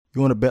You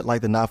want to bet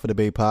like the Not for the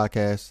Bay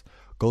podcast?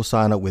 Go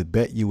sign up with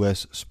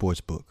BetUS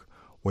Sportsbook,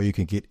 where you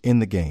can get in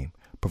the game.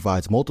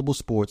 Provides multiple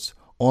sports,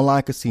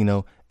 online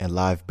casino, and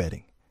live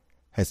betting.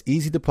 Has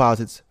easy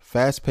deposits,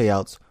 fast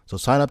payouts, so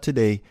sign up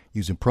today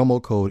using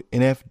promo code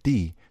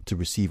NFD to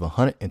receive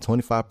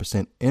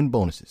 125% in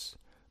bonuses.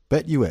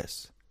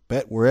 BetUS.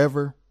 Bet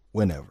wherever,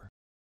 whenever.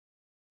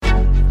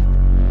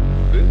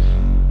 This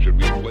should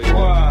be played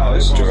Wow,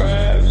 this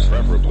drives.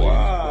 preferably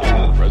Wow.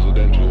 in a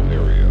residential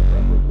area.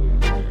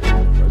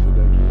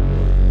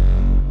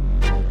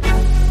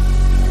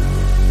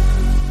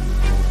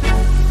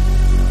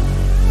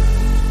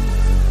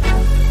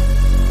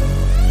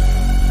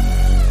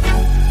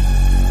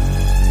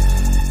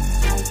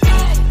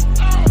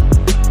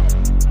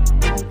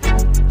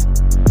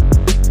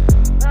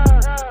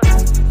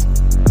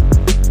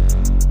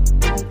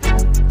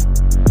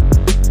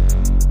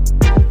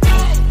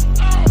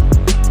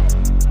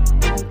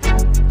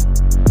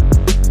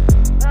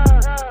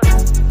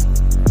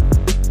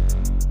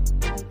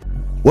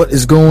 What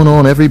is going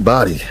on,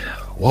 everybody?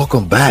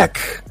 Welcome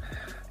back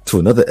to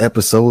another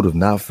episode of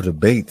Not for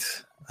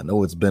Debate. I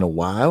know it's been a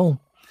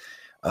while.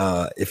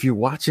 If you're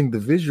watching the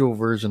visual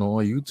version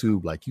on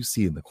YouTube, like you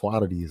see, the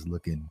quality is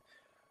looking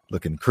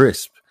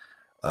crisp.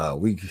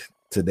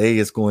 Today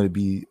is going to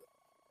be,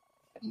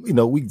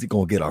 we're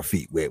gonna get our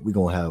feet wet. We're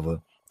gonna have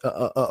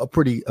a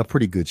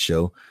pretty good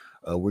show.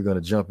 We're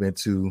gonna jump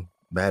into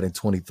Madden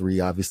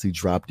 23. Obviously,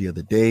 dropped the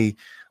other day.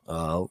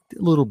 A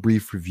little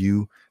brief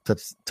review.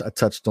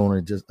 Touched on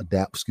it, just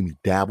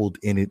dabbled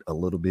in it a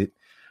little bit.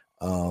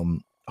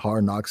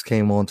 Hard Knocks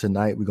came on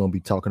tonight. We're gonna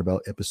be talking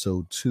about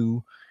episode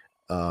 2.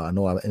 I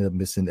know I ended up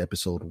missing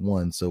episode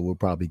 1, so we'll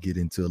probably get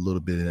into a little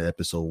bit in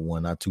episode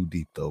 1, not too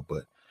deep though,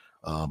 but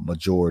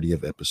majority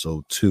of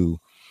episode 2.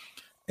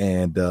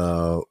 And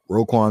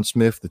Roquan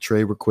Smith, the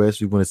trade request,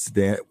 we want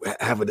to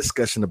have a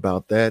discussion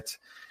about that.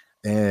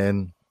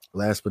 And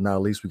last but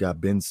not least, we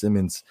got Ben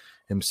Simmons,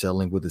 him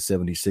selling with the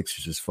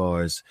 76ers as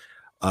far as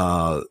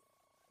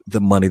the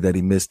money that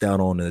he missed out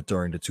on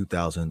during the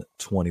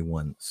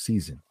 2021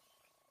 season.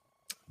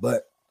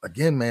 But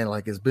again, man,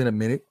 like it's been a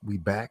minute. We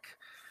back.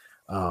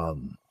 Got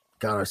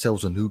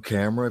ourselves a new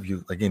camera.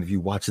 If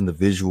you're watching the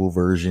visual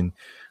version,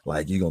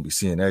 like you're gonna be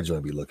seeing that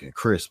joint be looking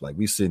crisp. Like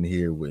we sitting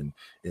here in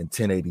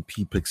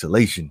 1080p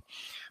pixelation,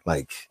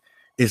 like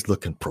it's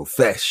looking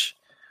profesh.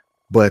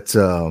 But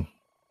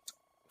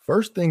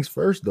first things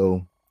first,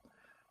 though,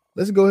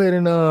 let's go ahead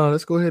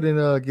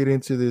and get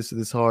into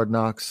this Hard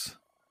Knocks,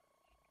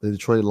 the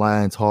Detroit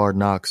Lions Hard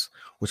Knocks,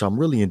 which I'm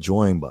really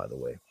enjoying, by the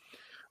way.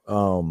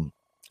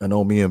 I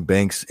know me and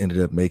Banks ended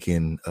up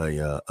making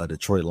a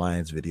Detroit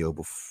Lions video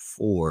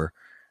before,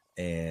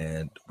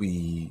 and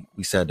we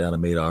sat down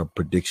and made our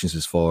predictions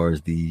as far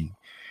as the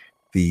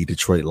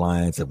Detroit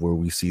Lions of where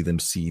we see them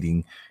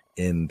seeding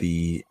in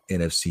the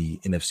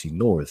NFC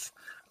North.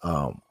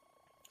 I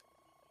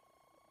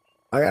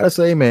gotta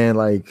say, man,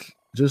 like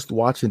just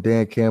watching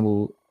Dan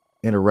Campbell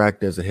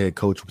interact as a head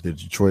coach with the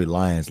Detroit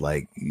Lions,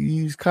 like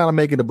he's kind of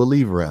making a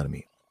believer out of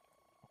me.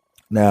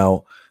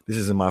 Now, this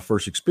isn't my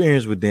first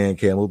experience with Dan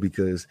Campbell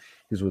because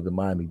he was with the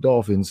Miami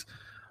Dolphins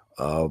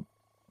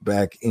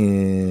back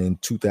in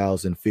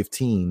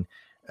 2015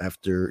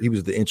 after he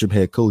was the interim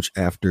head coach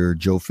after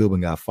Joe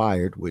Philbin got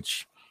fired,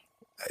 which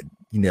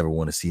you never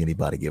want to see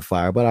anybody get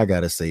fired. But I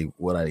got to say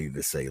what I need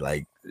to say.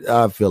 Like,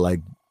 I feel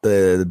like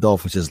the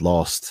Dolphins just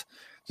lost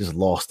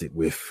it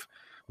with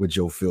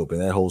Joe Philbin.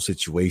 That whole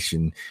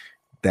situation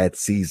that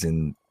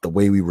season, the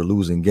way we were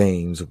losing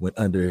games went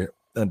under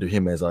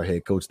him as our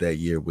head coach that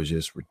year was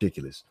just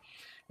ridiculous.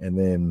 And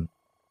then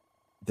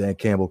Dan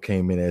Campbell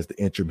came in as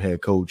the interim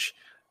head coach.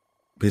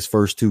 His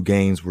first 2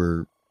 games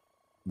were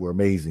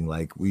amazing.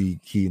 Like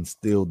he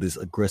instilled this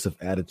aggressive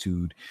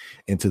attitude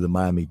into the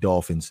Miami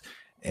Dolphins,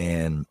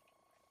 and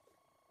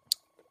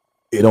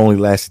it only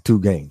lasted 2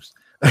 games.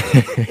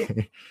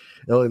 It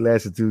only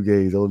lasted 2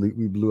 games.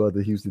 We blew out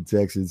the Houston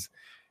Texans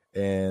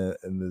and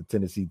the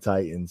Tennessee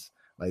Titans.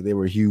 Like they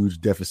were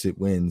huge deficit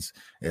wins.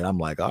 And I'm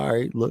like, all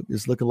right, look,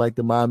 it's looking like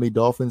the Miami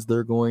Dolphins,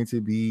 they're going to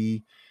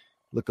be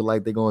looking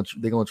like they're going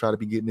to try to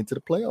be getting into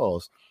the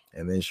playoffs.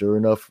 And then sure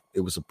enough,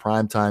 it was a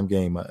primetime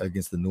game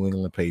against the New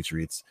England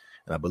Patriots.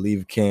 And I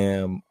believe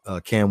Cam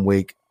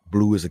Wake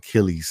blew his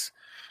Achilles,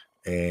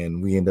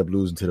 and we end up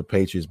losing to the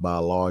Patriots by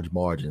a large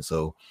margin.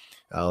 So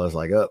I was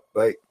like,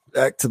 right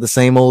back to the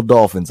same old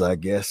Dolphins, I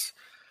guess.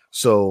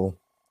 So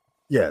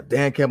yeah,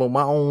 Dan Campbell.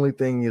 My only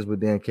thing is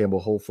with Dan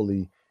Campbell,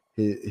 hopefully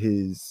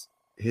his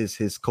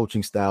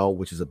coaching style,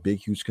 which is a big,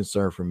 huge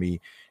concern for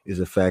me, is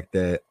the fact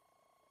that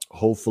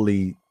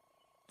hopefully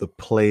the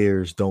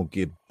players don't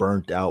get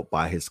burnt out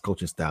by his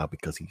coaching style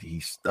because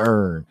he's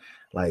stern.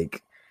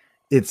 Like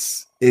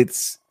it's great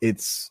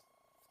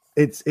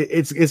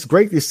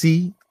to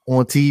see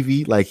on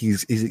TV. Like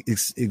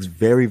it's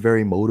very,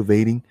 very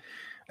motivating.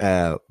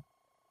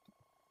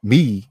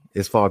 Me,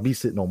 as far as me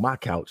sitting on my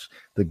couch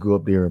to go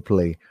up there and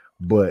play.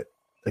 But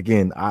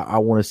again, I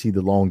want to see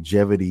the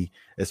longevity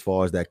as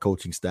far as that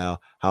coaching style.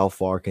 How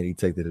far can he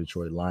take the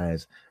Detroit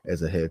Lions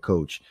as a head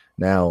coach?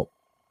 Now,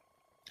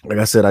 like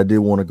I said, I did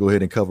want to go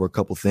ahead and cover a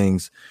couple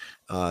things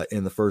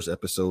in the first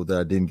episode that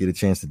I didn't get a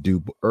chance to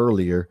do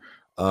earlier.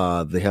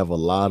 They have a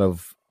lot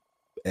of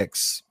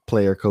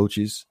ex-player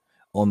coaches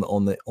on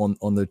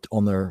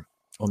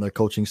their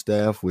coaching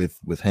staff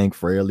with Hank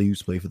Fraley,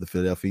 who's played for the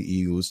Philadelphia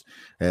Eagles.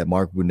 Had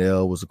Mark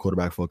Brunell was a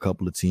quarterback for a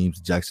couple of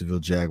teams, Jacksonville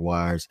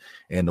Jaguars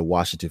and the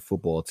Washington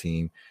football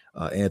team.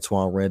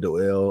 Antoine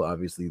Randall,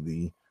 obviously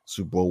the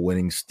Super Bowl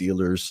winning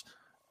Steelers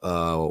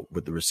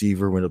with the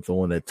receiver, went up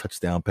throwing that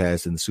touchdown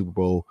pass in the Super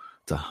Bowl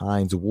to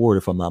Hines Ward,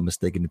 if I'm not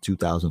mistaken, in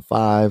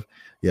 2005.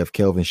 You have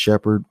Kelvin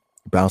Shepard,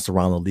 bounced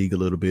around the league a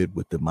little bit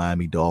with the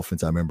Miami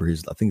Dolphins. I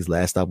think his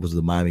last stop was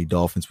the Miami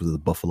Dolphins, with the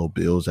Buffalo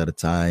Bills at a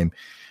time.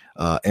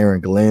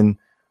 Aaron Glenn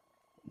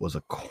was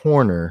a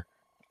corner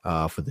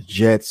for the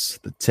Jets,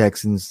 the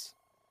Texans.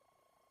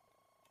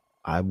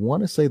 I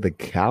want to say the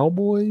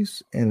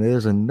Cowboys, and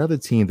there's another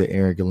team that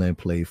Aaron Glenn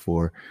played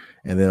for.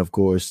 And then, of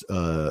course,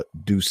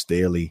 Deuce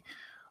Staley.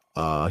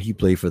 He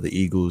played for the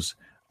Eagles,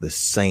 the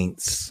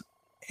Saints,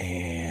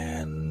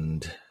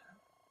 and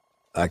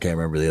I can't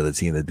remember the other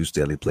team that Deuce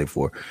Staley played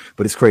for.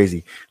 But it's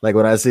crazy. Like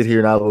when I sit here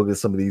and I look at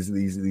some of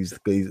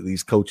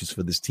these coaches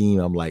for this team,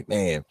 I'm like,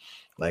 man,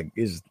 like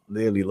it's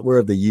literally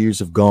where the years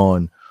have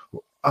gone.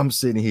 I'm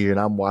sitting here and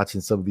I'm watching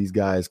some of these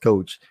guys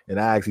coach, and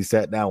I actually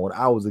sat down when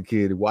I was a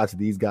kid and watched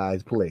these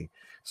guys play.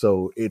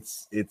 So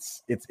it's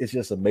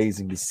just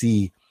amazing to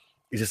see.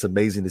 It's just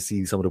amazing to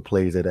see some of the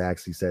plays that I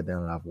actually sat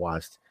down and I've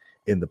watched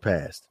in the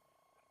past.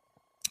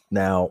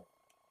 Now,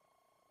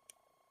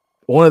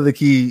 one of the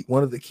key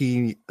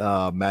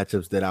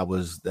matchups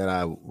that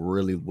I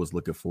really was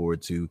looking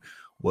forward to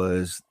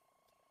was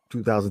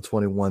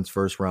 2021's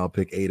first round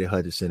pick Aiden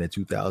Hutchinson and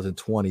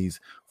 2020's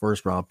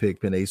first round pick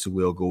Penei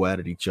Sewell go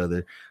at each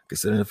other.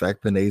 Considering the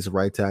fact Penei's a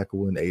right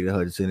tackle and Aiden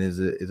Hutchinson is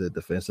a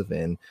defensive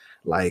end,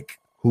 like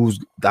those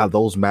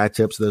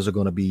matchups, those are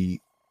going to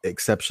be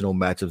exceptional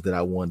matchups that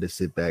I wanted to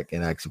sit back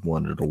and actually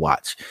wanted to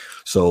watch.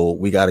 So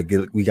we got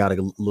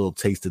a little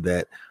taste of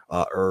that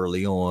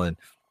early on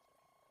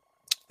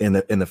in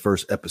the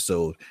first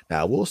episode.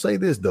 Now I will say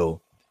this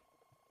though,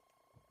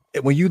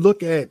 when you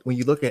look at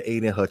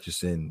Aiden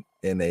Hutchinson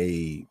in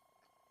a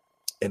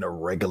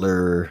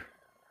regular,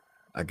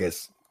 I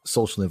guess,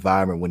 social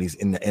environment, when he's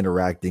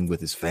interacting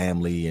with his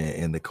family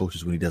and the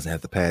coaches, when he doesn't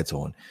have the pads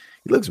on,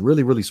 he looks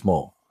really, really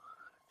small.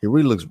 He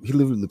looks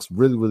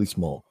really, really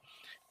small.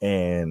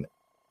 And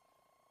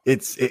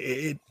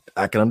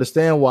I can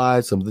understand why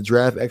some of the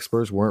draft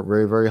experts weren't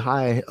very, very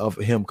high of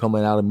him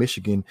coming out of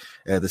Michigan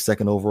as the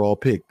second overall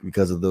pick,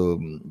 because of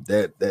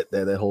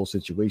that whole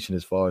situation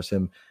as far as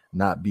him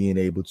not being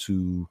able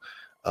to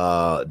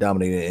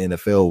dominate in the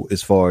NFL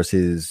as far as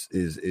his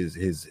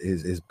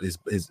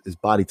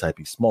body type.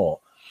 He's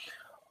small,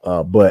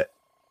 but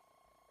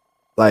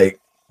like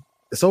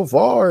so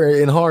far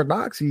in Hard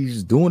Knocks,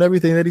 he's doing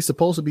everything that he's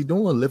supposed to be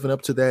doing, living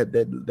up to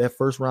that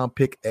first round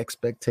pick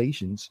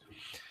expectations.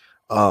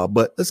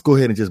 But let's go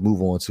ahead and just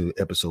move on to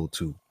episode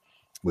 2,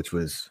 which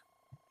was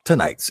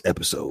tonight's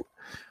episode.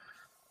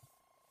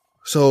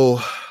 So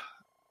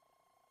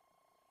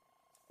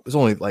there's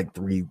only like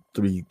three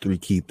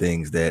key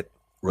things that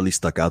really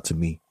stuck out to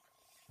me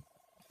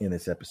in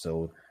this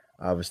episode.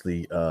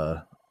 Obviously,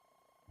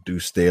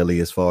 Deuce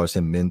Staley, as far as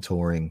him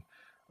mentoring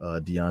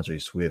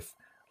DeAndre Swift,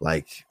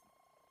 like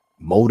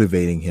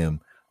motivating him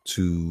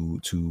to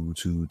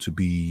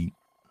be,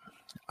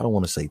 I don't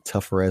want to say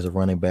tougher as a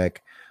running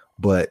back,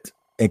 but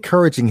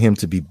encouraging him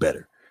to be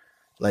better.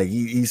 Like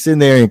he's sitting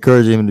there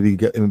encouraging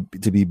him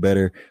to be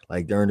better.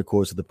 Like during the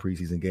course of the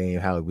preseason game,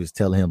 how he was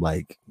telling him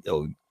like,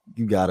 yo,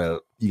 you gotta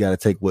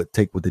take what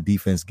the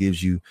defense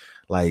gives you.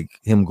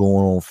 Like him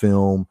going on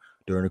film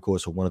during the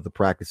course of one of the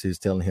practices,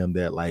 telling him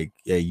that like,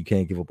 yeah, you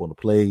can't give up on the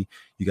play.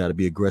 You got to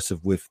be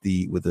aggressive with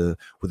the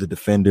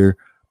defender.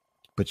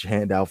 Put your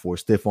hand out for a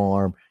stiff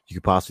arm. You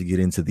could possibly get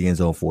into the end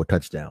zone for a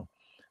touchdown.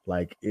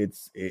 Like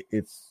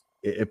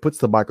it puts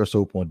the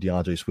microscope on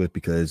DeAndre Swift,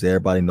 because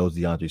everybody knows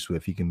DeAndre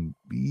Swift.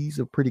 He's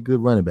a pretty good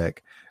running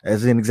back,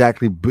 as in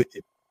exactly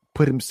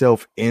put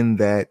himself in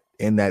that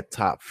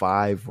top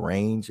 5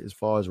 range as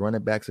far as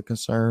running backs are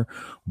concerned.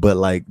 But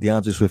like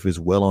DeAndre Swift is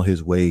well on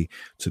his way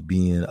to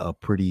being a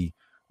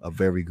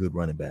very good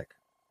running back.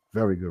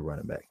 Very good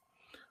running back.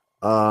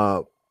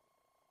 I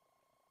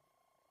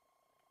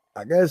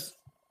guess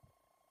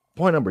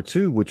point number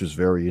 2, which was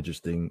very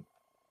interesting,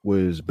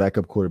 was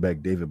backup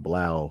quarterback David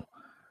Blau,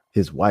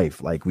 his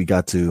wife. Like we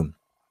got to,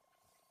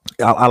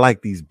 I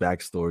like these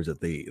backstories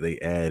that they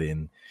add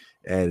in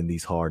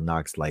these Hard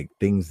Knocks, like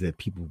things that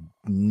people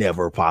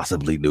never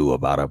possibly knew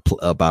about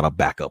a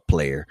backup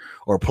player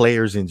or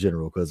players in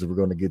general, because we're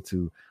going to get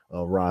to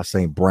Ross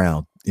St.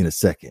 Brown in a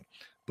second.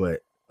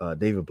 But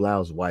David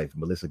Blau's wife,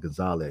 Melissa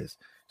Gonzalez,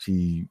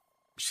 she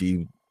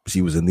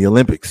was in the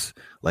Olympics,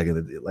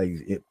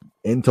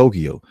 in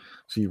Tokyo.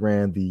 She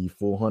ran the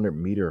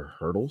 400-meter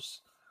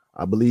hurdles,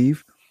 I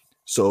believe.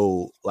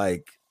 So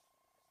like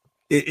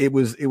it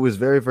was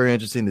very, very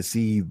interesting to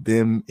see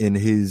them in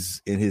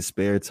his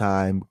spare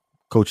time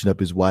coaching up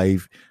his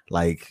wife.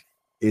 Like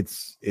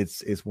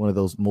it's one of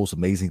those most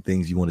amazing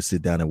things you want to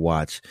sit down and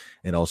watch,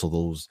 and also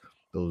those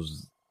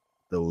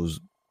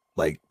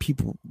like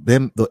people,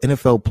 them, the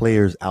NFL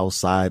players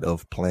outside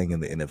of playing in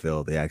the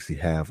NFL, they actually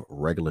have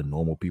regular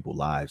normal people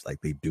lives, like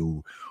they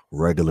do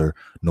regular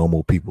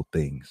normal people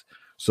things.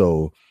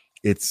 So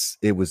it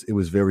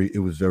was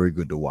very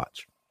good to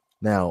watch.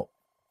 Now,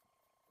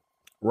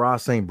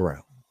 Ross St.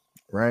 Brown,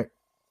 right?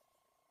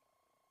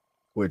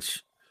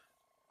 Which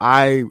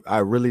I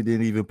really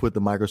didn't even put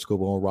the microscope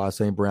on Ross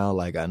St. Brown.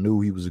 Like, I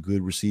knew he was a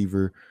good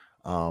receiver,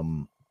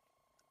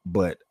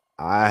 but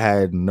I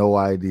had no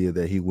idea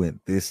that he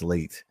went this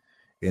late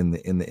in the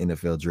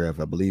NFL draft.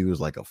 I believe it was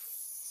like a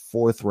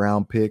fourth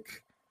round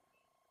pick.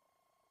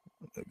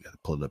 I gotta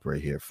pull it up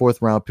right here.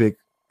 Fourth round pick.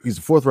 His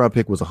fourth round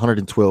pick was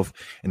 112th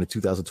in the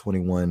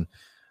 2021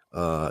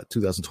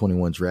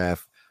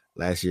 draft.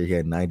 Last year he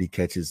had 90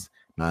 catches,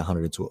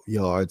 912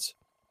 yards,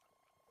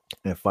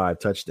 and 5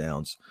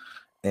 touchdowns.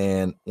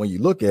 And when you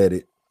look at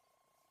it,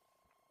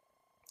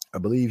 I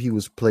believe he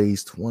was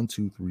placed 1,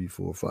 2, 3,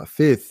 4,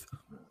 5,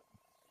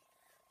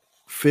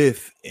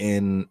 fifth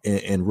in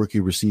rookie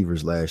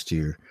receivers last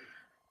year.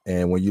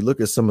 And when you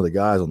look at some of the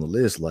guys on the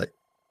list, like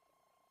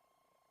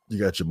you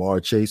got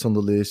Jamar Chase on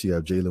the list, you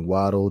have Jalen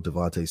Waddle,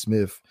 Devontae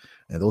Smith,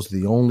 and those are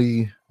the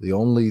only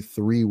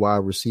 3 wide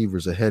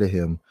receivers ahead of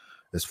him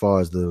as far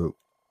as the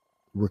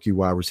rookie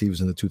wide receivers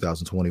in the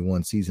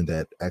 2021 season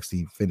that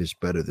actually finished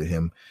better than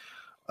him.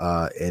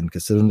 And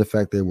considering the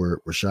fact there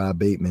were Rashad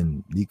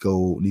Bateman,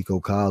 Nico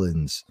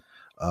Collins,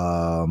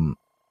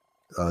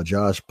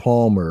 Josh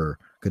Palmer,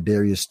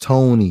 Kadarius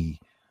Toney,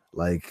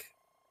 like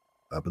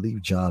I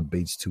believe John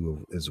Bates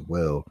too as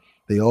well.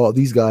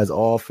 These guys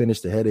all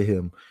finished ahead of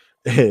him,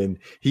 and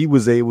he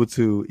was able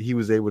to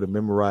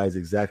memorize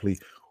exactly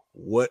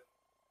what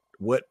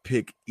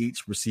pick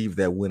each receiver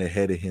that went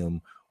ahead of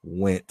him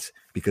went,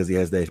 because he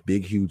has that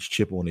big huge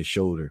chip on his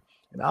shoulder.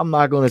 And I'm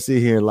not going to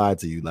sit here and lie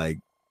to you, like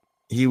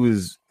he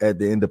was at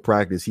the end of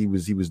practice, he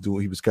was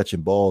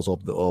catching balls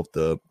off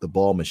the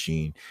ball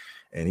machine,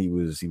 and he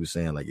was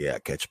saying like, yeah, I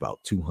catch about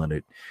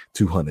 200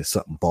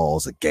 something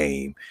balls a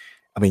game.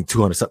 I mean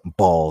 200 something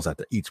balls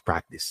after each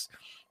practice.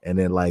 And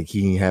then like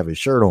he didn't have his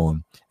shirt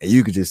on, and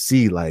you could just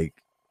see like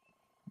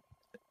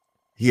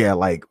he had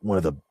like one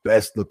of the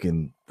best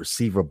looking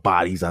receiver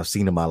bodies I've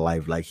seen in my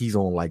life. Like he's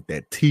on like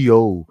that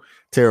T.O.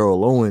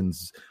 Terrell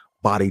Owens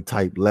body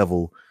type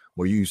level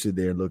where you sit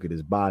there and look at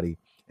his body.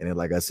 And then,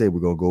 like I said,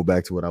 we're going to go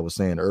back to what I was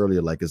saying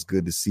earlier. Like, it's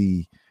good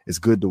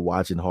to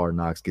watch in Hard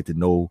Knocks, get to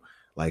know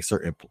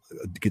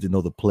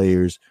the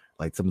players,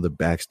 like some of the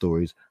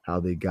backstories, how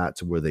they got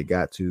to where they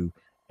got to.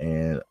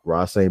 And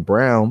Ross St.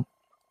 Brown,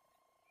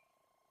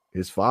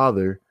 his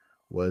father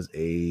was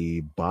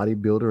a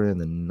bodybuilder in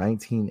the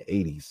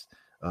 1980s.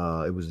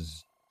 It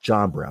was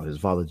John Brown. His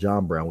father,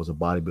 John Brown, was a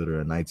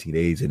bodybuilder in the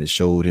 1980s, and it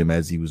showed him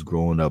as he was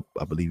growing up.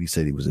 I believe he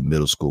said he was in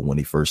middle school when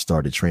he first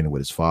started training with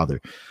his father,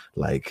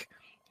 like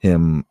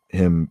him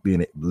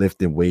being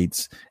lifting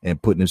weights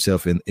and putting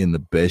himself in the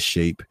best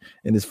shape.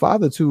 And his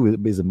father too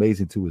is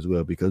amazing too as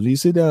well, because when you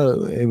sit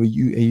down and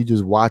you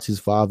just watch his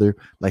father,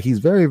 like he's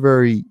very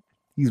very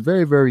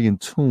in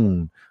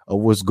tune of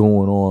what's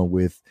going on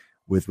with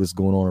what's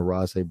going on in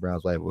Ross St.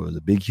 Brown's life. He was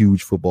a big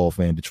huge football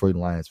fan, Detroit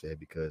Lions fan,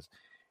 because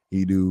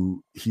he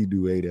knew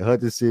Aiden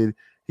Hutchinson,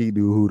 he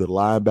knew who the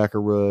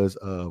linebacker was,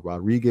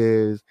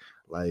 Rodriguez.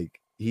 Like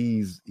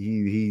he's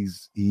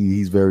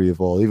very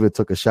involved. He even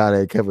took a shot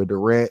at Kevin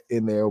Durant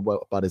in there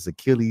about his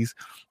Achilles,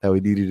 how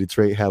he needed to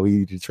trade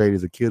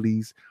his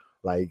Achilles.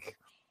 Like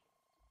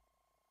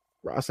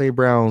Ross St.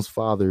 Brown's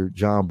father,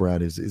 John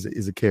Brown,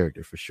 is a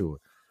character for sure.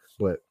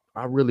 But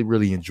I'm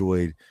really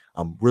enjoying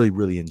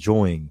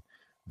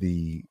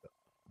the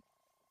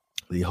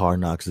Hard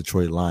Knocks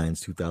Detroit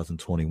Lions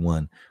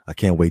 2021. I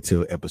can't wait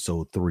till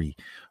episode 3.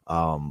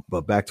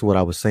 But back to what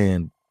I was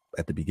saying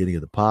at the beginning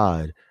of the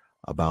pod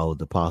about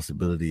the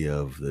possibility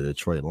of the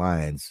Detroit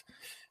Lions.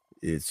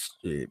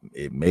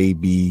 It may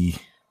be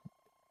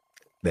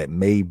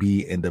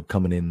end up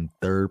coming in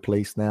third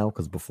place now,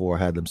 because before I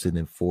had them sitting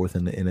in fourth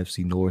in the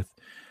NFC North.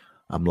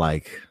 I'm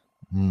like,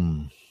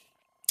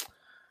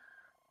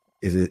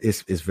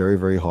 it's very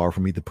very hard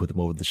for me to put them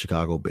over the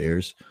Chicago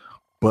Bears.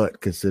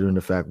 But considering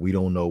the fact we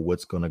don't know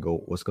what's gonna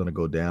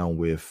go down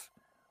with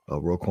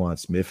Roquan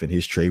Smith and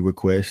his trade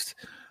request,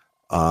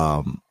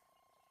 I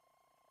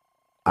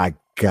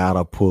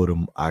gotta put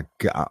him. I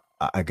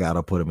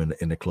gotta put him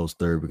in the close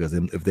third, because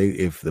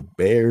if the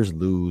Bears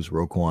lose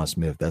Roquan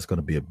Smith, that's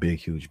gonna be a big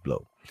huge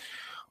blow.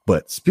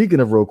 But speaking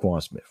of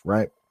Roquan Smith,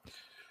 right?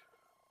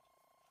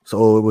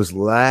 So it was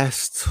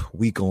last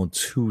week on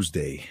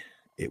Tuesday.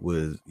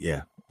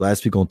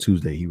 Last week on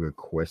Tuesday, he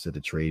requested a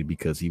trade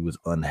because he was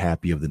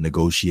unhappy of the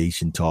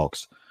negotiation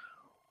talks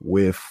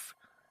with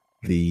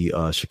the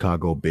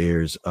Chicago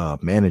Bears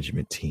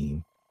management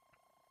team.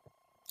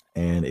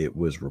 And it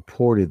was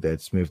reported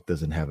that Smith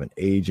doesn't have an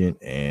agent,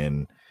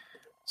 and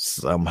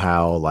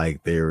somehow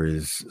like there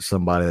is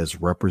somebody that's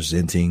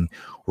representing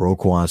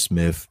Roquan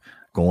Smith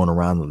going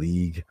around the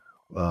league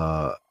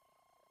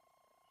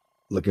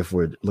looking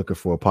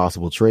for a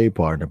possible trade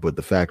partner. But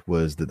the fact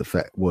was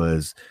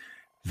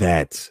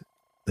that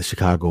the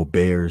Chicago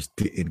Bears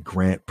didn't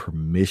grant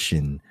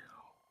permission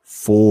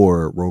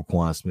for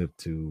Roquan Smith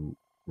to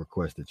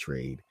request a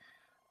trade.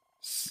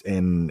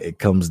 And it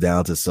comes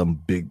into some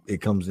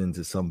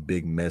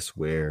big mess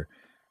where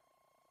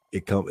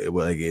it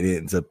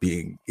ends up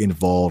being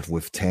involved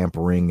with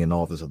tampering and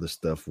all this other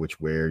stuff,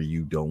 where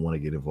you don't want to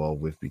get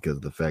involved with because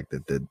of the fact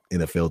that the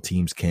NFL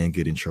teams can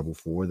get in trouble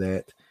for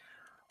that.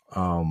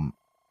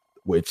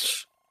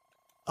 Which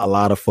a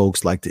lot of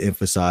folks like to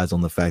emphasize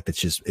on the fact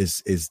that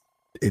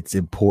it's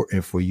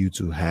important for you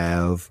to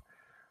have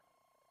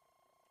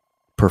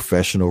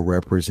professional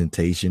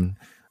representation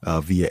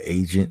via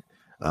agent,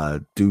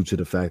 due to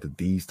the fact that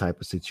these type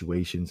of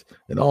situations,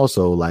 and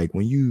also like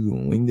when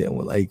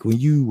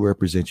you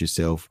represent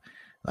yourself,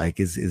 like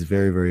it's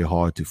very, very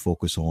hard to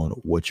focus on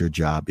what your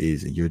job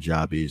is, and your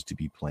job is to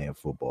be playing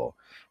football.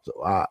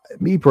 So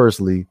me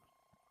personally,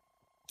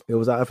 it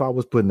was, if I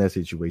was put in that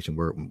situation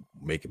where I'm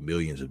making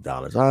millions of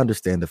dollars, I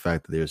understand the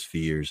fact that there's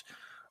fears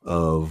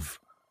of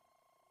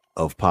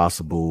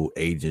possible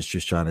agents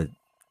just trying to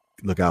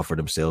look out for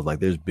themselves. Like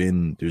there's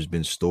been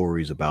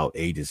stories about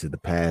agents in the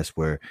past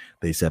where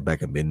they sat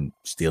back and been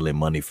stealing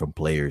money from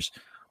players,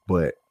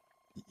 but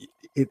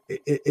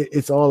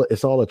it's all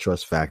a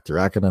trust factor.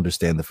 I can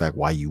understand the fact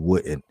why you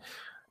wouldn't,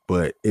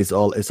 but it's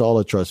all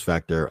a trust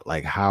factor.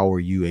 Like, how are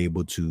you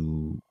able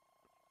to,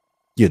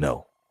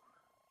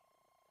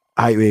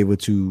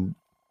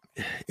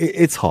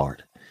 it's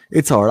hard.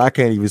 It's hard. I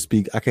can't even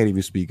speak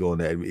on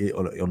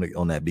that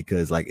on that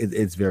because like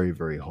it's very,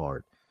 very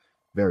hard.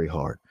 Very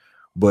hard.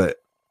 But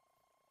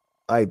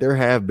like there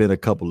have been a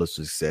couple of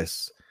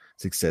success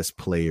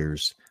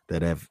players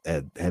that have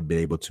been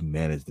able to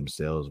manage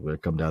themselves. When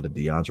it comes down to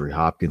DeAndre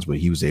Hopkins, when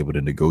he was able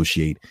to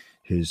negotiate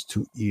his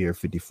 2-year,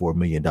 $54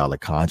 million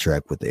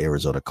contract with the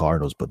Arizona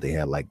Cardinals, but they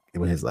had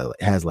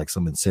it has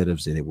some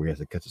incentives in it where he has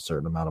to catch a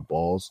certain amount of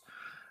balls.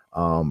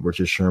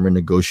 Richard Sherman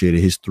negotiated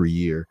his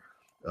 3-year,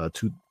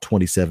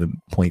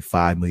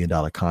 $27.5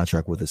 million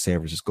contract with the San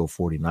Francisco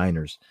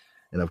 49ers.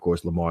 And of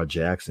course, Lamar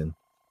Jackson,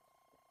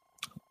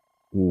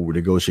 who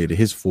negotiated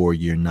his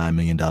 4-year, $9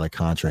 million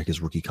contract,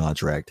 his rookie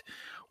contract,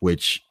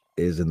 which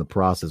is in the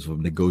process of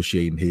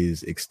negotiating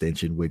his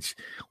extension, which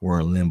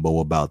we're in limbo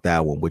about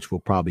that one, which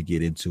we'll probably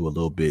get into a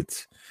little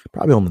bit,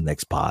 probably on the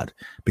next pod,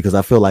 because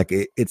I feel like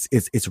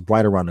it's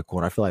right around the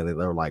corner. I feel like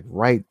they're like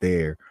right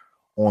there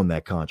on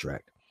that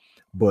contract.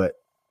 But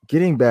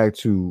getting back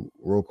to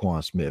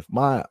Roquan Smith,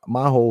 my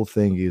whole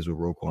thing is with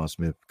Roquan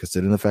Smith,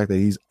 considering the fact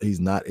that he's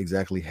not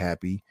exactly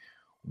happy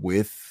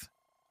with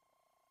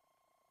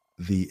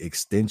the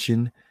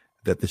extension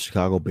that the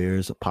Chicago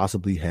Bears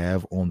possibly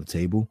have on the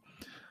table.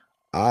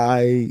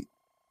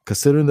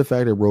 Considering the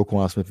fact that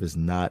Roquan Smith is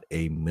not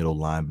a middle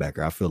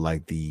linebacker, I feel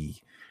like the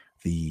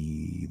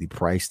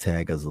price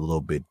tag is a little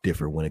bit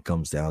different when it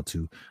comes down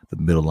to the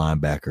middle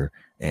linebacker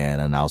and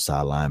an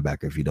outside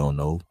linebacker. If you don't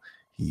know,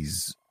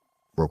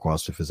 Roquan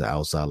Smith is an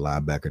outside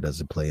linebacker,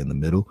 doesn't play in the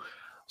middle.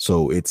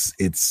 So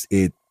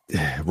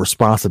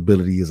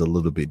responsibility is a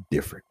little bit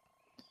different.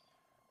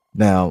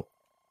 Now,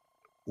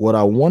 what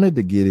I wanted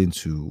to get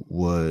into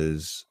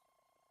was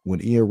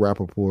when Ian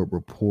Rappaport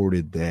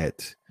reported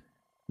that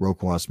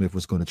Roquan Smith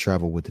was going to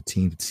travel with the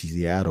team to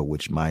Seattle,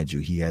 which, mind you,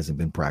 he hasn't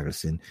been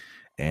practicing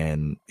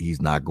and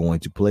he's not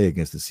going to play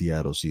against the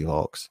Seattle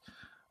Seahawks.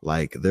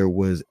 Like, there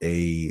was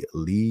a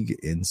league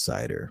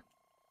insider,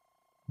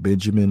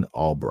 Benjamin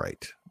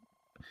Albright,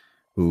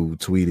 who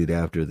tweeted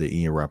after the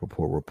Ian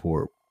Rappaport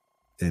report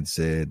and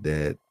said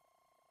that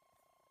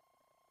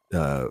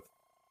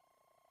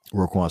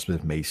Roquan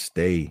Smith may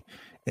stay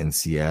in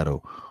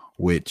Seattle,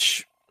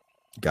 which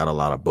got a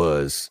lot of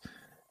buzz.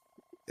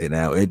 And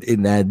now it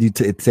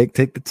take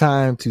the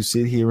time to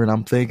sit here, and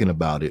I'm thinking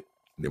about it.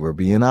 We're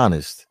being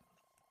honest.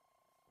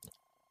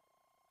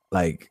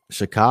 Like,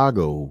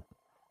 Chicago,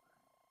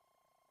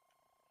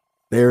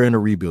 they're in a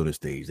rebuilding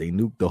stage. They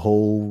nuked the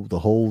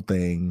whole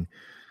thing.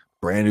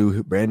 Brand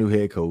new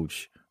head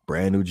coach,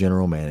 brand new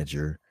general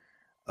manager.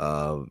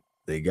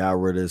 They got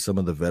rid of some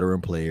of the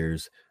veteran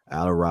players,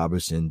 Allen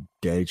Robinson,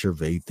 Danny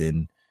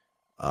Trevathan,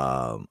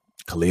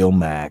 Khalil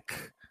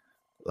Mack.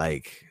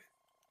 Like,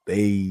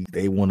 they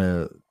want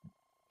to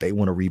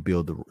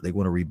rebuild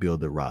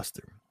the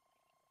roster.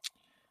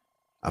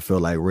 I feel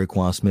like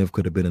Roquan Smith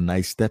could have been a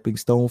nice stepping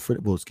stone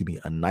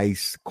a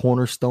nice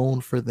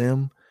cornerstone for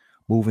them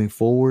moving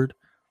forward.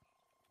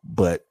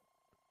 But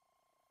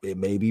it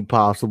may be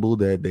possible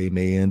that they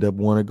may end up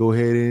want to go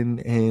ahead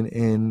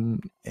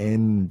and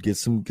get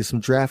some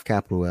draft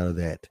capital out of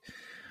that.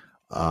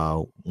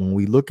 When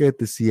we look at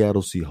the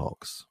Seattle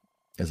Seahawks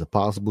as a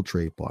possible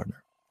trade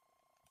partner,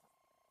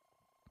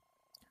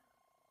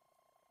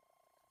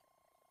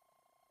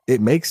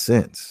 it makes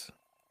sense.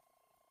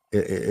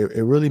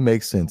 It really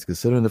makes sense,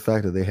 considering the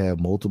fact that they have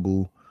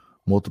multiple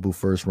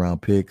first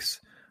round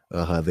picks.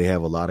 They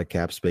have a lot of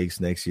cap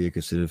space next year,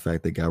 considering the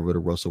fact they got rid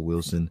of Russell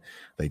Wilson.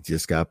 They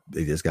just got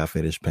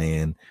finished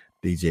paying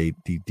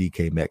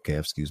DK Metcalf,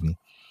 excuse me.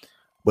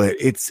 But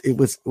it's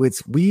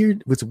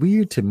weird. What's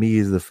weird to me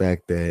is the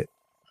fact that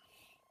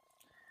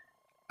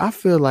I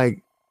feel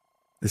like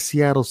the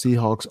Seattle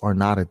Seahawks are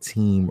not a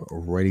team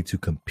ready to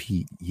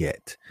compete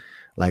yet.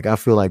 Like I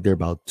feel like they're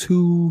about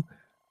two,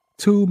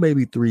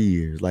 maybe 3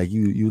 years. Like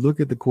you look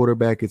at the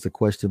quarterback, it's a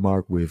question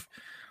mark with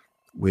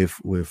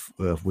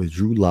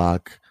Drew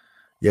Lock.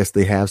 Yes,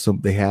 they have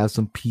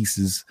some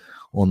pieces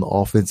on the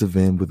offensive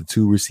end with the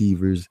two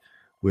receivers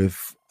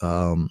with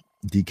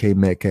DK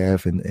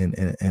Metcalf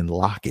and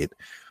Lockett,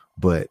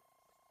 but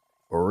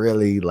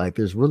really, like,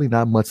 there's really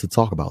not much to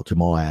talk about.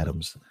 Jamal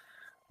Adams,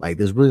 like,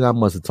 there's really not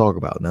much to talk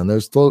about. Now,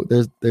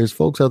 there's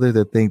folks out there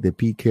that think that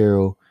Pete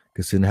Carroll,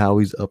 considering how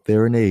he's up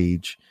there in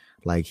age,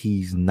 like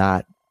he's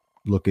not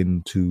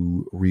looking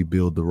to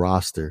rebuild the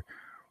roster,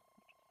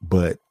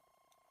 but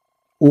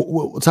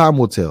time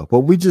will tell.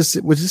 But we're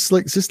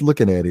just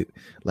looking at it.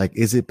 Like,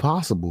 is it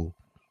possible?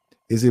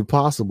 Is it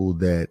possible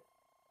that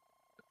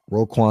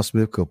Roquan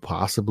Smith could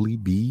possibly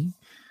be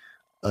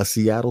a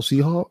Seattle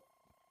Seahawk?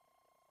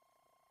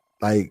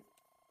 Like,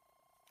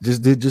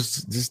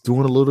 just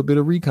doing a little bit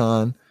of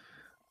recon.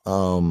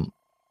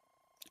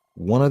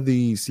 One of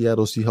the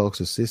Seattle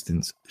Seahawks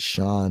assistants,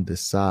 Sean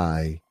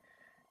Desai,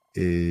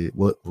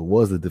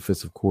 was the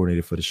defensive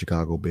coordinator for the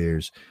Chicago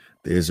Bears.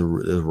 There's a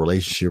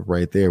relationship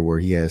right there where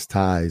he has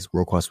ties.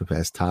 Roquan Smith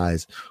has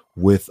ties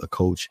with a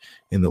coach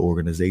in the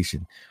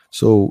organization.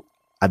 So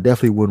I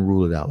definitely wouldn't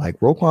rule it out. Like,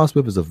 Roquan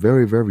Smith is a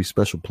very, very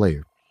special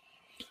player.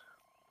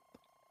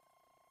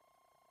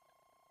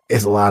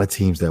 It's a lot of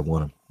teams that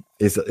want him.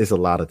 It's a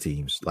lot of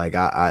teams. Like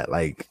I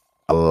like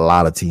a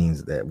lot of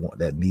teams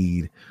that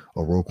need a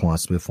Roquan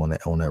Smith on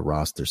that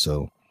roster.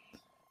 So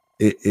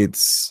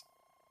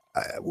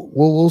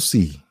we'll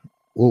see.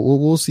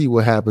 We'll see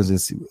what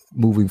happens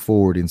moving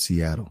forward in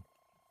Seattle.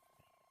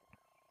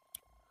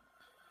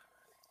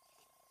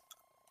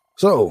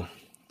 So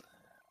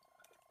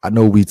I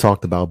know we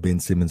talked about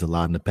Ben Simmons a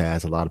lot in the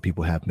past. A lot of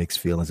people have mixed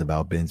feelings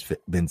about Ben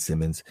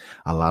Simmons.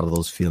 A lot of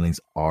those feelings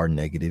are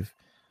negative.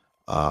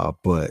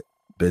 But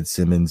Ben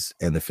Simmons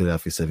and the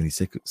Philadelphia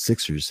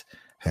 76ers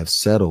have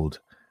settled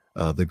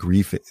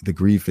the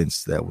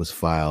grievance that was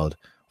filed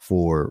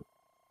for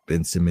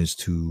Ben Simmons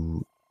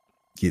to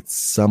get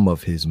some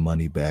of his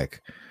money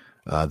back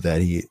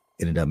that he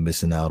ended up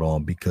missing out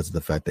on because of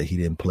the fact that he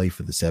didn't play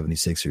for the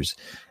 76ers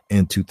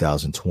in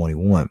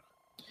 2021.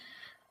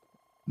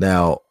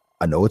 Now,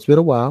 I know it's been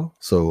a while,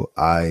 so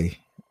I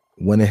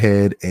went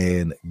ahead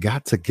and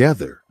got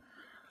together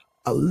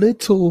a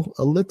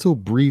little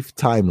brief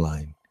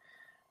timeline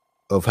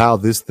of how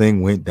this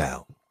thing went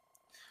down.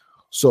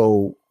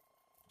 So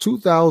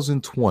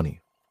 2020,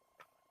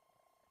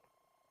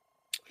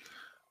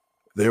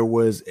 there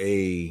were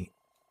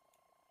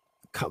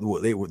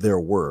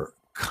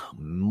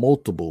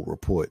multiple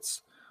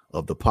reports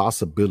of the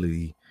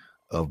possibility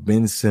of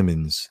Ben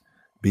Simmons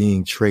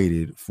being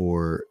traded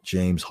for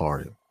James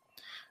Harden.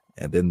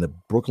 And then the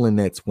Brooklyn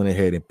Nets went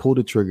ahead and pulled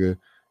the trigger,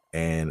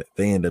 and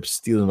they ended up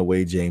stealing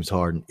away James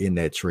Harden in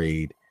that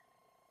trade.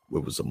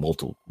 It was a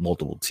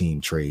multiple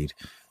team trade.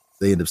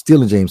 They ended up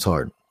stealing James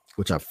Harden,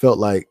 which I felt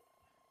like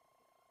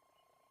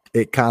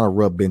it kind of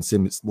rubbed Ben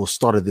Simmons,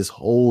 started this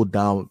whole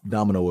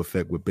domino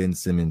effect with Ben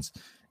Simmons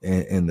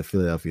and the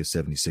Philadelphia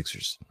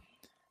 76ers.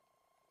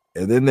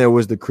 And then there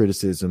was the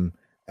criticism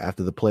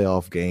after the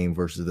playoff game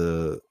versus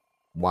the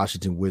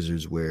Washington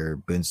Wizards, where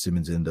Ben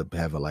Simmons ended up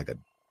having like a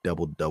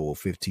double,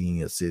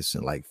 15 assists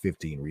and like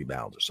 15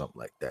 rebounds or something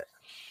like that.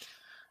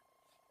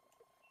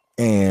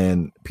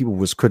 And people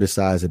was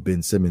criticizing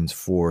Ben Simmons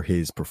for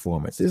his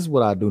performance. This is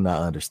what I do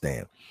not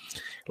understand.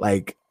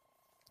 Like,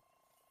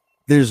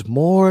 there's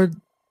more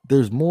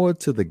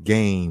to the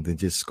game than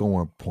just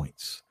scoring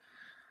points.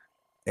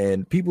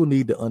 And people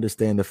need to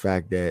understand the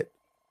fact that,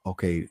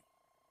 okay,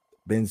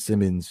 Ben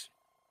Simmons,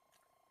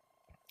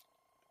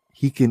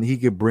 he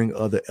can bring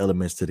other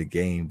elements to the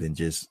game than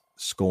just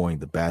scoring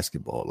the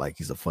basketball. Like,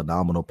 he's a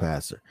phenomenal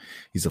passer.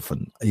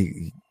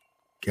 He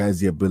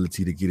has the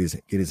ability to get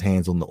his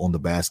hands on the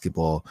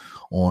basketball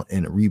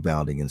and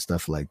rebounding and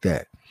stuff like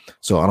that.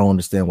 So I don't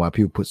understand why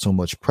people put so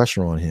much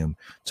pressure on him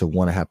to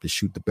want to have to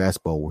shoot the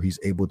basketball, where he's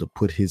able to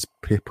put his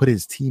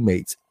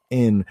teammates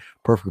in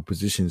perfect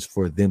positions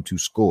for them to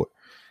score.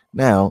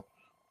 Now,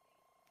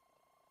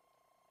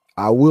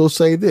 I will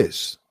say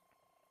this.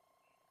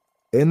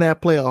 In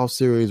that playoff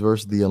series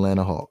versus the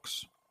Atlanta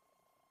Hawks,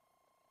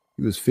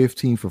 he was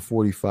 15 for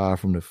 45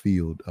 from the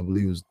field. I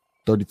believe it was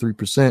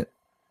 33%.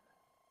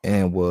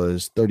 And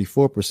was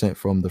 34%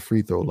 from the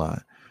free throw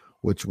line,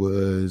 which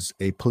was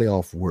a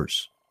playoff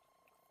worst.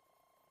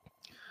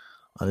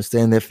 I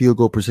understand that field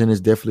goal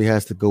percentage definitely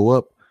has to go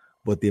up,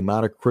 but the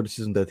amount of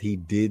criticism that he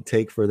did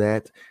take for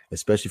that,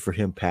 especially for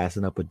him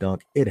passing up a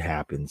dunk, it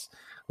happens.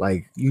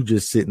 Like, you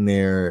just sitting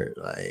there,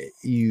 like,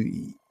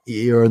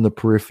 you're in the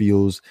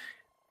peripherals.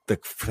 The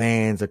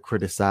fans are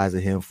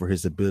criticizing him for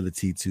his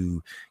ability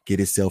to get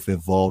himself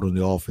involved in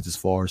the offense as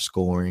far as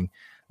scoring.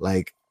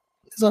 Like,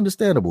 it's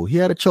understandable. He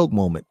had a choke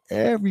moment.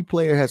 Every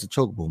player has a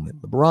choke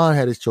moment. LeBron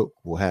had his choke,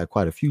 had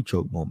quite a few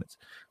choke moments.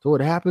 So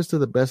it happens to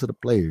the best of the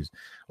players.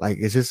 Like,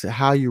 it's just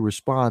how you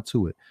respond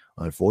to it.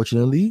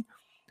 Unfortunately,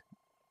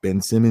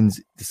 Ben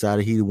Simmons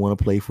decided he didn't want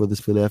to play for the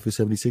Philadelphia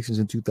 76ers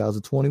in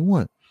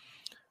 2021.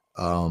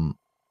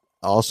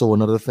 Also,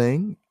 another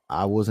thing,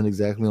 I wasn't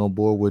exactly on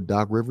board with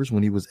Doc Rivers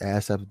when he was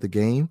asked after the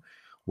game,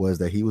 was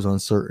that he was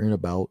uncertain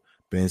about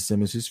Ben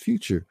Simmons'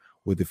 future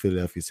with the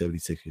Philadelphia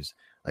 76ers.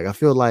 Like, I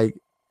feel like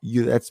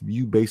that's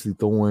you basically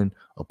throwing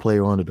a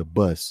player under the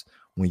bus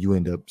when you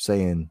end up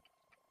saying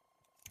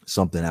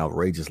something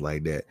outrageous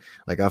like that.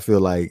 Like, I feel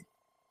like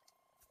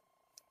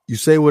you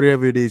say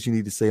whatever it is you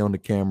need to say on the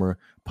camera,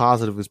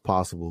 positive as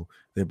possible.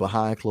 Then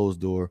behind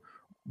closed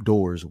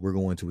doors, we're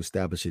going to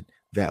establish it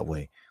that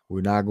way.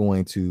 We're not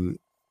going to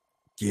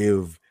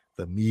give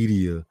the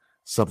media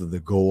something to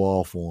go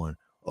off on.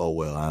 Oh,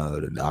 well,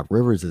 Doc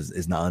Rivers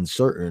is not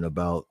uncertain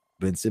about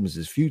Ben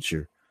Simmons'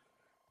 future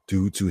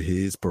due to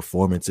his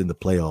performance in the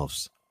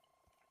playoffs.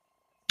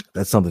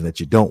 That's something that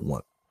you don't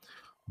want.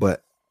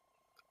 But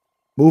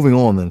moving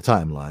on in the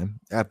timeline,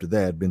 after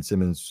that, Ben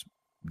Simmons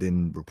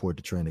didn't report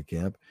to training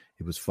camp.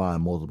 He was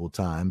fined multiple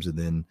times. And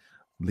then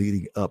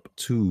leading up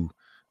to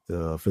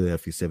the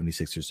Philadelphia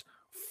 76ers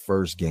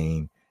first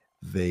game,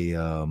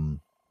 Ben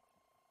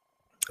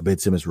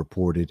Simmons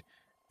reported,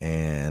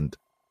 and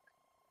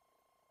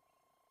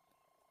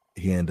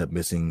he ended up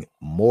missing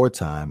more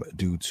time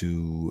due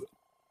to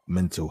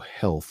mental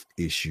health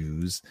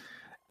issues.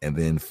 And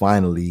then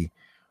finally,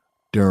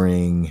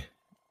 during,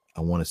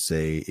 I want to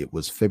say it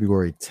was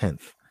February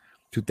 10th,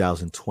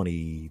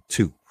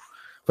 2022.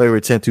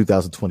 February 10th,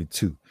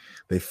 2022,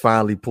 they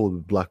finally pulled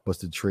the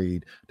blockbuster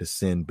trade to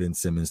send Ben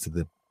Simmons to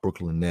the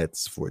Brooklyn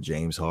Nets for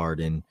James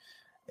Harden,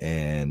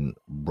 and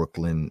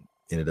Brooklyn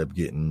ended up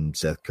getting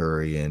Seth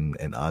Curry and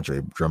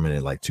Andre Drummond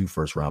in like 2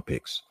 first-round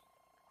picks.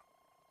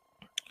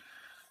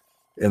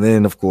 And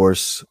then, of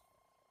course,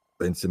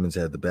 Ben Simmons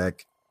had the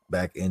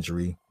back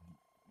injury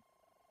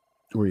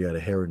where he had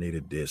a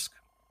herniated disc.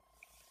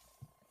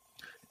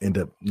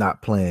 Ended up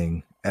not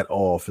playing at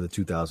all for the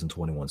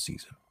 2021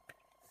 season.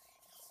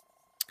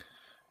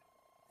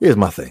 Here's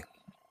my thing.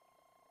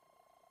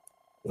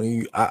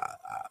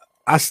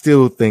 I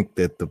still think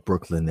that the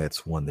Brooklyn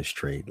Nets won this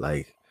trade.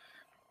 Like,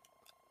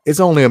 it's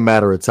only a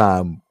matter of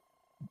time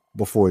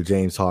before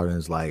James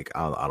Harden's like,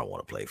 I don't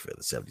want to play for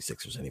the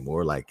 76ers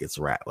anymore. Like, it's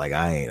a wrap. Like,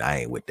 I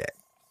ain't with that.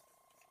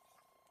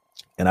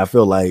 And I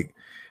feel like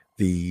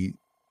the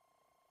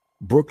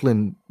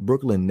Brooklyn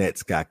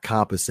Nets got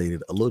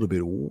compensated a little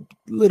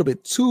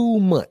bit too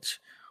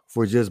much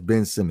for just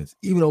Ben Simmons,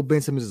 even though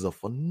Ben Simmons is a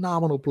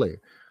phenomenal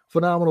player.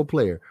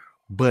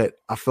 But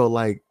I felt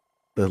like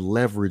the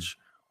leverage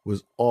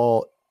was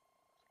all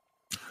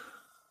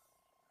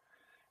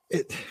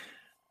it.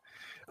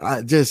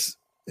 Just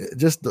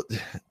the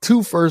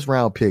 2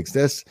 first-round picks.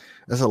 That's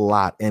a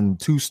lot, and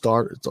 2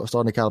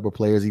 starting caliber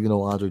players. Even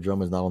though Andre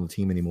Drummond is not on the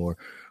team anymore,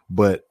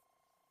 but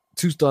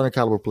 2 starting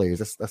caliber players.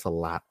 That's a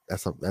lot.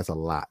 That's a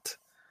lot.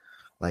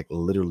 Like,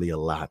 literally a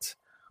lot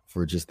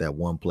for just that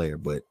one player.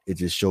 But it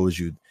just shows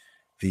you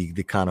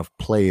the kind of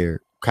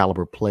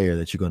caliber player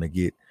that you're going to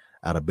get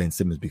out of Ben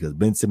Simmons, because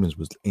Ben Simmons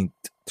was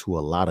linked to a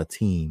lot of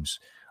teams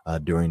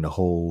during the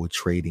whole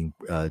trading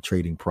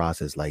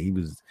process. Like, he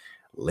was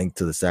linked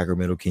to the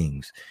Sacramento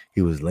Kings.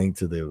 He was linked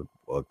to the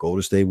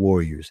Golden State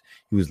Warriors.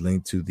 He was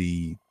linked to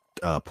the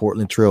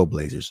Portland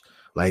Trailblazers.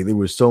 Like, there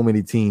were so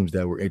many teams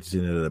that were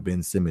interested in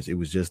Ben Simmons. It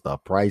was just the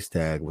price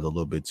tag was a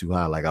little bit too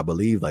high. Like, I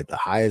believe like the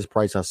highest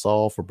price I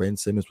saw for Ben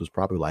Simmons was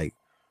probably like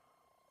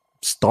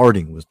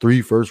starting was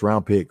 3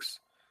 first-round picks.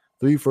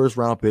 3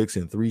 first-round picks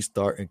and 3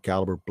 starting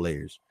caliber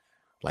players.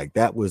 Like,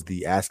 that was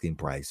the asking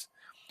price.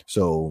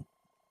 So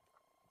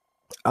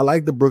I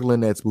like the Brooklyn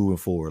Nets moving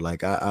forward.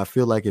 Like, I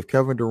feel like if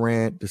Kevin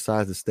Durant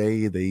decides to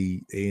stay,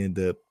 they end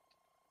up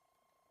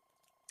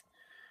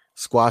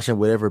squashing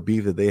whatever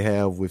beef that they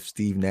have with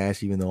Steve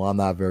Nash, even though I'm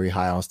not very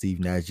high on Steve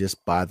Nash,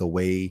 just by the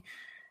way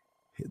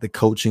the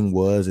coaching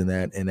was in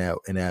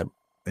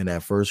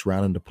that first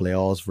round in the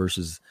playoffs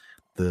versus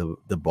the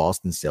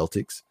Boston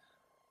Celtics.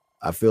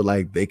 I feel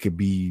like they could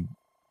be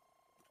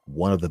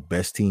one of the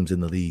best teams in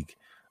the league.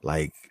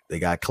 Like, they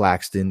got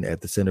Claxton at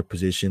the center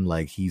position.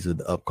 Like, he's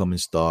an upcoming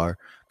star.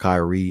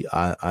 Kyrie,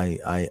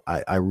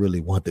 I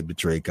really want them to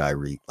trade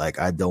Kyrie. Like,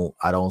 I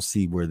don't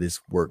see where this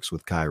works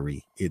with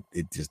Kyrie. It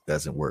just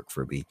doesn't work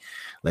for me.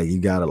 Like,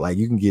 you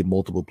can get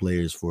multiple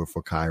players for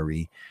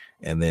Kyrie,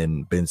 and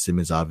then Ben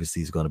Simmons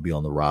obviously is going to be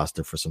on the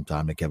roster for some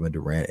time to Kevin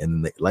Durant,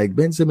 and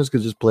Ben Simmons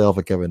could just play off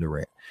of Kevin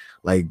Durant.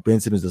 Like, Ben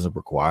Simmons doesn't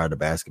require the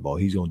basketball.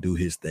 He's going to do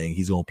his thing.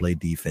 He's going to play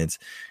defense.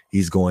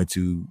 He's going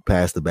to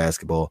pass the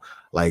basketball.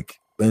 Like,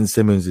 Ben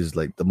Simmons is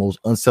like the most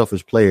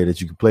unselfish player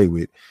that you can play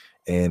with,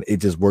 and it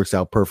just works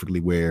out perfectly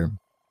where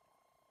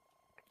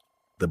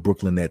the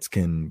Brooklyn Nets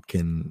can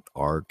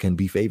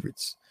be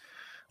favorites.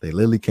 They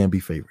literally can be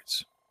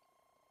favorites.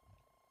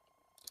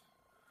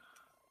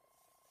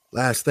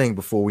 Last thing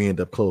before we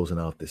end up closing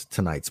out this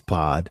tonight's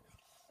pod,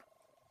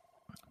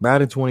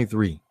 Madden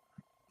 23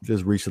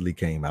 just recently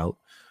came out.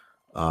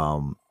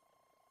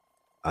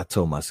 I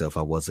told myself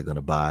I wasn't going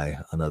to buy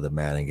another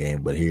Madden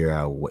game, but here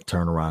I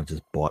turned around and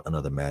just bought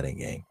another Madden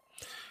game.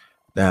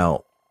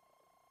 Now,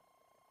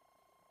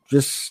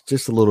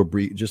 just a little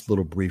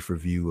brief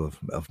review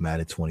of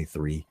Madden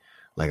 23.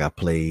 Like I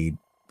played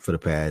for the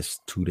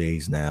past 2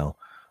 days now.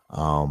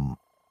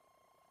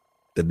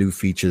 The new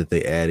feature that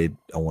they added,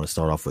 I want to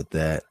start off with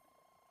that.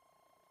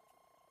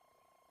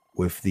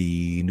 With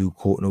the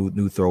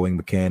new throwing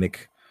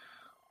mechanic,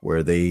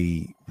 where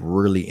they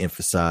really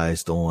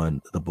emphasized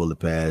on the bullet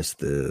pass,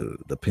 the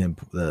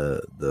pimp,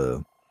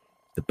 the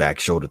back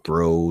shoulder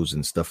throws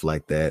and stuff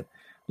like that.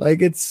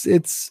 Like it's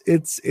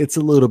a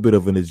little bit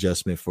of an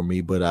adjustment for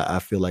me, but I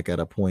feel like at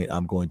a point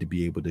I'm going to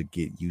be able to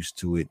get used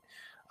to it.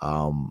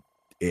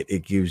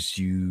 It gives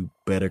you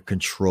better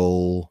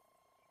control.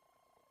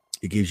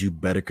 It gives you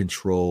better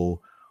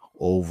control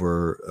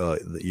over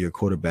your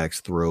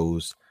quarterback's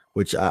throws,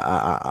 which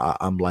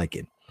I'm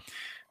liking.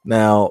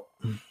 Now,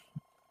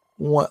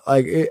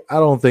 I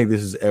don't think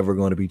this is ever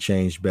going to be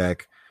changed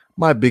back.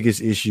 My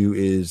biggest issue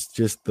is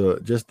just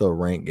the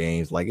rank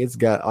games. Like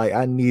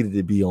I needed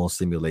to be on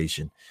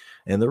simulation.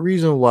 And the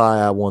reason why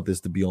I want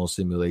this to be on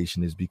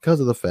simulation is because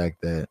of the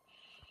fact that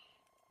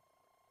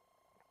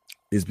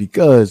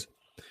because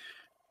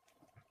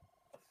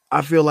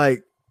I feel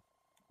like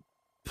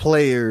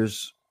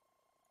players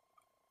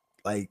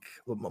like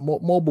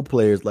mobile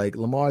players like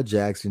Lamar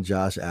Jackson,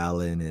 Josh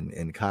Allen,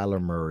 and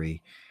Kyler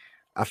Murray,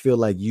 I feel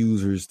like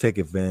users take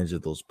advantage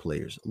of those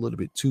players a little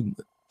bit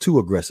too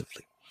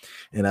aggressively.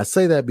 And I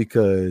say that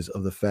because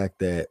of the fact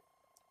that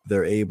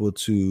they're able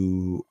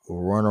to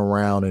run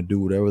around and do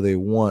whatever they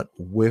want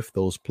with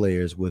those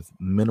players with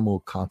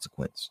minimal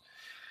consequence.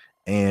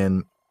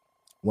 And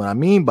what I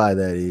mean by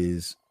that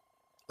is,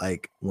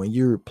 like, when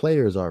your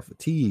players are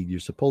fatigued, you're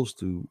supposed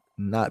to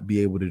not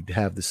be able to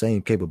have the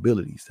same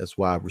capabilities. That's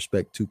why I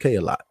respect 2K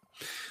a lot.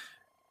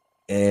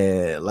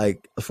 And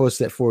like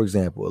for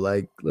example,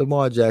 like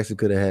Lamar Jackson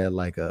could have had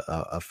like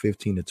a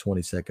 15 to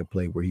 20 second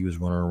play where he was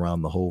running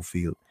around the whole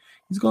field.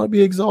 He's going to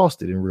be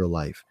exhausted in real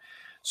life.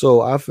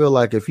 So I feel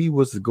like if he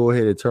was to go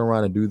ahead and turn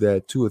around and do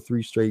that 2 or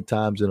 3 straight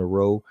times in a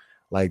row,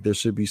 like there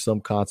should be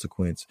some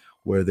consequence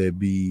where it'd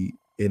be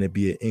an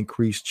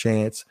increased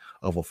chance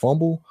of a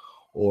fumble,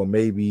 or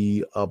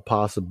maybe a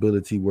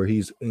possibility where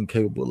he's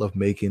incapable of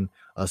making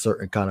a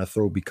certain kind of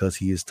throw because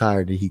he is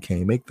tired and he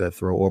can't make that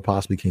throw, or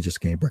possibly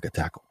can't break a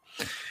tackle.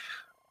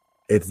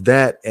 It's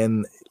that,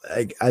 and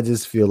I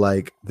just feel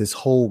like this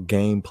whole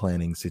game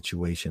planning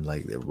situation,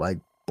 like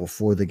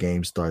before the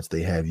game starts,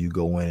 they have you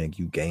go in and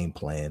you game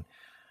plan,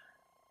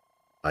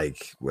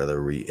 like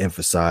whether we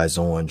emphasize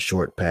on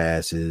short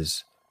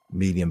passes,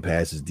 medium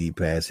passes, deep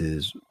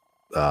passes,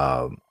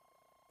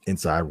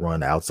 inside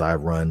run, outside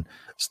run,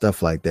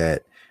 stuff like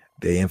that.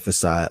 They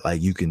emphasize, like,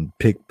 you can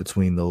pick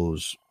between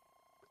those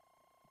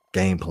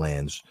game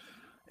plans,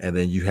 and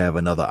then you have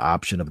another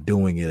option of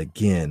doing it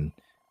again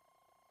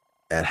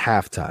at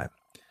halftime.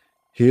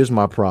 Here's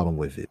my problem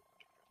with it.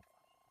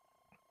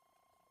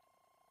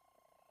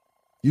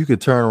 You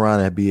could turn around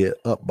and be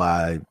up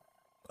by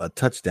a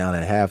touchdown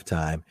at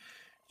halftime.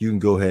 You can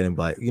go ahead and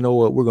be like, you know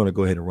what? We're going to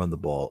go ahead and run the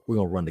ball. We're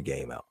going to run the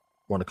game out,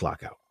 run the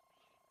clock out,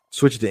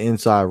 switch to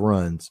inside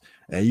runs,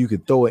 and you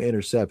could throw an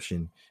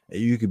interception, and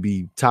you could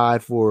be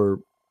tied for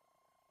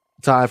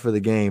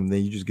the game.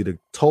 Then you just get a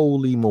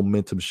totally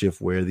momentum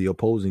shift where the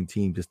opposing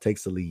team just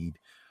takes the lead,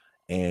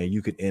 and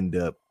you could end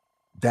up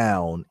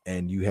down,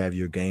 and you have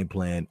your game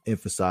plan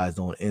emphasized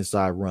on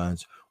inside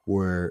runs,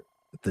 where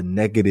the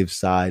negative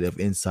side of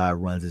inside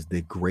runs is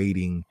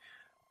degrading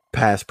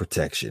pass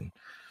protection.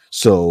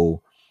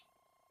 So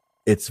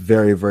it's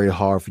very, very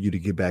hard for you to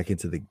get back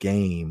into the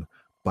game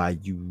by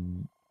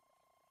you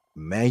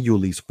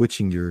manually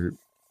switching your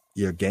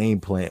game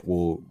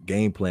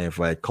plan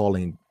for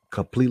calling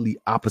completely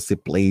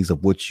opposite plays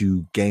of what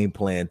you game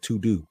plan to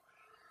do.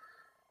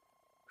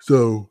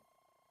 So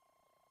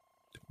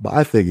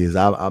my thing is,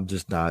 I'm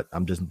just not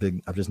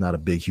a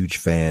big, huge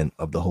fan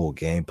of the whole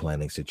game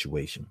planning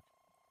situation.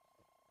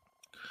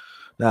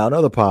 Now,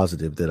 another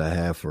positive that I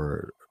have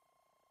for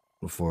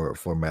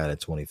Madden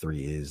 23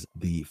 is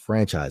the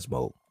franchise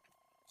mode.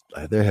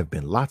 There have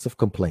been lots of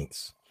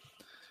complaints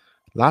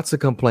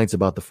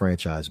about the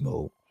franchise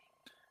mode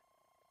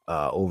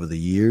over the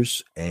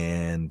years,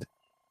 and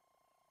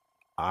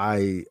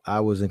I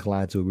was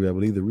inclined to agree. I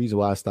believe the reason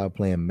why I stopped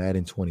playing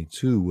Madden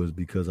 22 was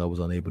because I was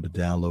unable to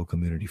download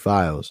community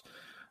files.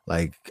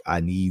 Like,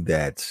 I need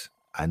that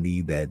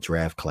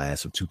draft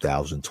class of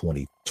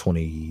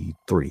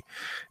 2023.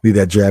 Need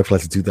that draft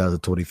class of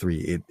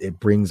 2023. It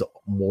brings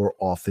more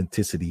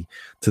authenticity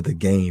to the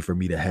game for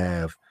me to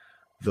have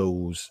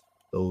those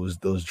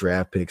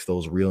draft picks,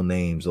 those real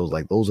names,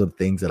 those are the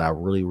things that I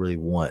really, really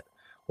want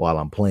while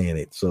I'm playing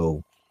it.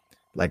 So,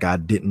 like, I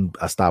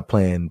stopped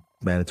playing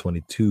Madden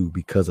 22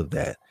 because of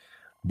that.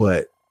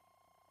 But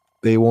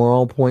they were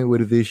on point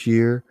with it this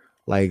year.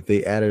 Like,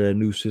 they added a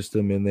new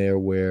system in there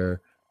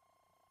where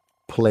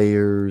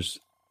players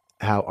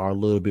are a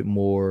little bit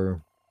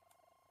more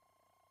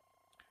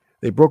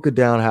they broke it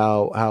down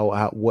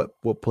how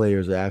what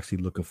players are actually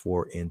looking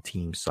for in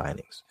team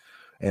signings.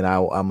 And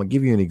I'm gonna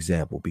give you an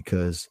example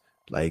because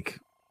like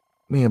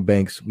me and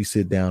Banks, we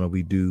sit down and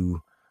we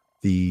do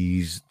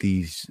these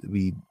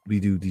we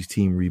do these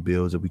team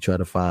rebuilds and we try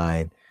to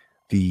find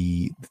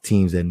the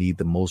teams that need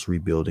the most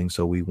rebuilding.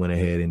 So we went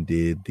ahead and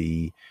did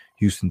the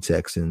Houston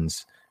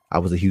Texans. I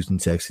was the Houston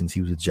Texans.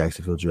 He was the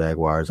Jacksonville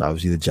Jaguars.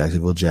 Obviously, the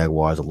Jacksonville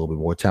Jaguars are a little bit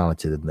more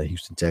talented than the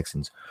Houston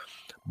Texans.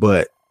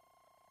 But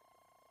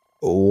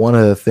one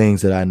of the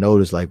things that I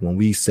noticed, like when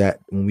we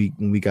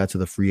got to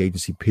the free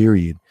agency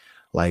period,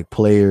 like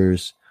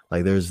players,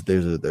 like there's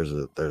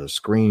a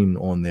screen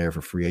on there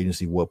for free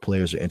agency, what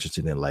players are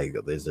interested in. Like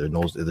is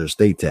there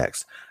state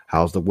tax?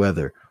 How's the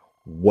weather?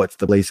 What's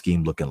the play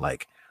scheme looking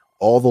like?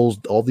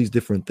 All these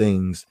different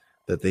things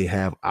that they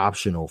have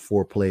optional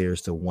for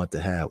players to want to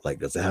have. Like,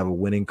 does it have a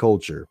winning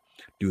culture?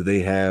 Do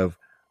they have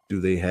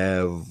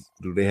a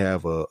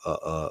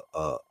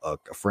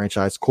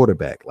franchise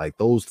quarterback? Like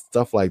those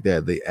stuff like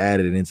that, they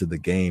added it into the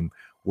game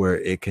where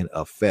it can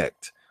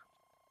affect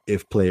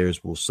if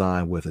players will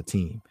sign with a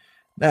team.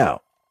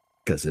 Now,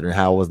 considering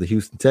how it was the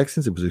Houston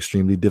Texans, it was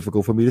extremely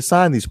difficult for me to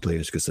sign these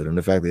players, considering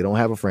the fact they don't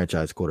have a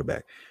franchise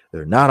quarterback.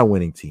 They're not a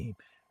winning team.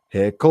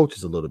 Head coach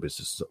is a little bit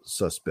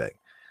suspect.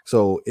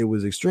 So it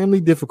was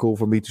extremely difficult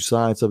for me to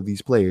sign some of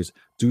these players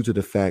due to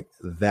the fact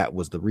that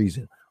was the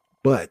reason.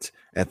 But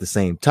at the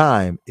same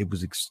time, it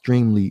was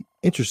extremely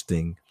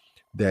interesting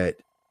that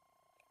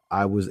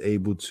I was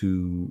able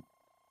to,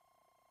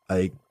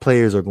 like,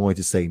 players are going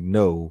to say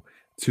no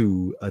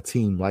to a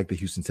team like the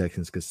Houston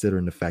Texans,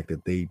 considering the fact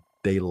that they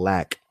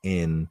lack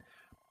in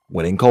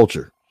winning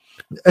culture.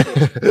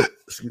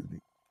 Excuse me.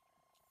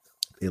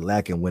 They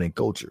lack in winning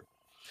culture.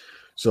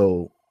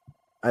 So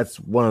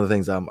that's one of the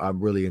things I'm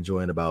really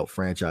enjoying about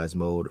franchise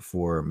mode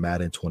for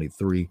Madden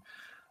 23.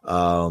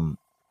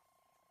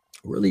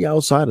 Really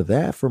outside of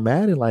that for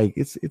Madden, like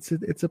it's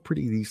a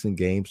pretty decent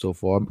game so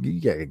far. You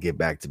gotta get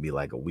back to me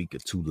like a week or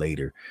two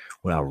later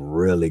when I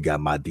really got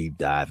my deep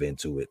dive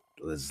into it.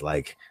 It's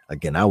like,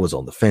 again, I was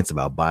on the fence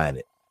about buying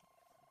it.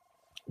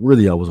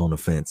 Really, I was on the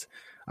fence.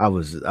 I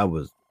was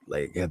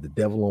like had the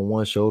devil on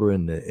one shoulder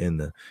and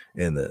the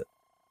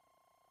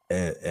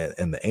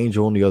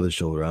angel on the other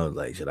shoulder. I was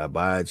like, should I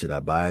buy it? Should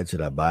I buy it?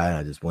 Should I buy it?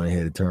 I just went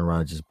ahead and turned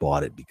around and just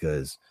bought it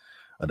because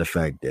of the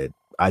fact that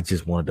I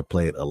just wanted to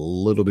play it a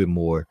little bit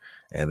more,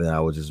 and then I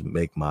would just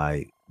make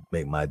my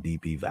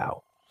DP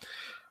vow.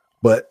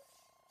 But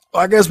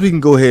I guess we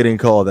can go ahead and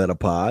call that a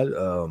pod.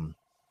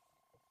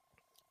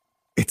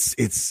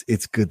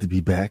 It's good to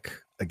be back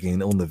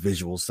again on the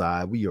visual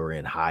side. We are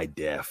in high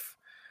def,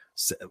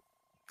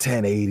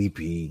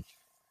 1080p.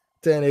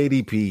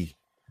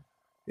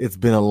 It's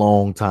been a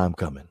long time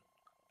coming.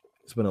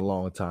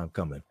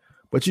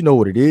 But you know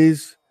what it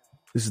is.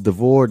 This is the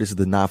Vord. This is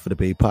the Not for the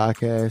Bay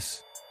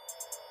podcast.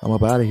 I'm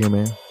up out of here,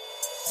 man.